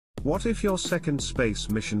What if your second space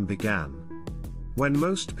mission began when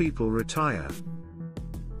most people retire?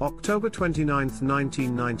 October 29,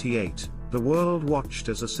 1998, the world watched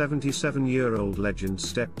as a 77-year-old legend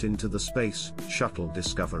stepped into the Space Shuttle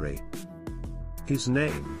Discovery. His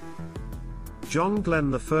name? John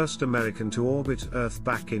Glenn, the first American to orbit Earth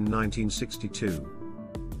back in 1962.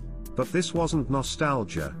 But this wasn't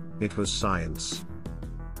nostalgia, it was science.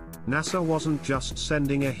 NASA wasn't just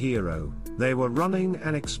sending a hero, they were running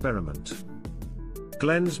an experiment.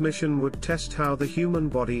 Glenn's mission would test how the human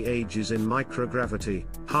body ages in microgravity,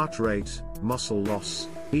 heart rate, muscle loss,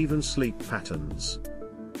 even sleep patterns.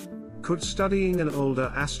 Could studying an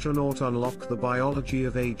older astronaut unlock the biology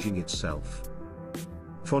of aging itself?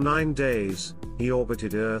 For 9 days, he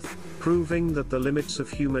orbited Earth, proving that the limits of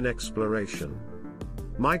human exploration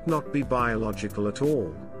might not be biological at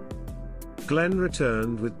all. Glenn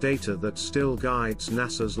returned with data that still guides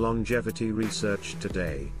NASA's longevity research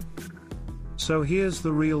today. So here's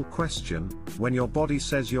the real question: when your body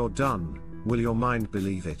says you're done, will your mind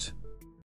believe it?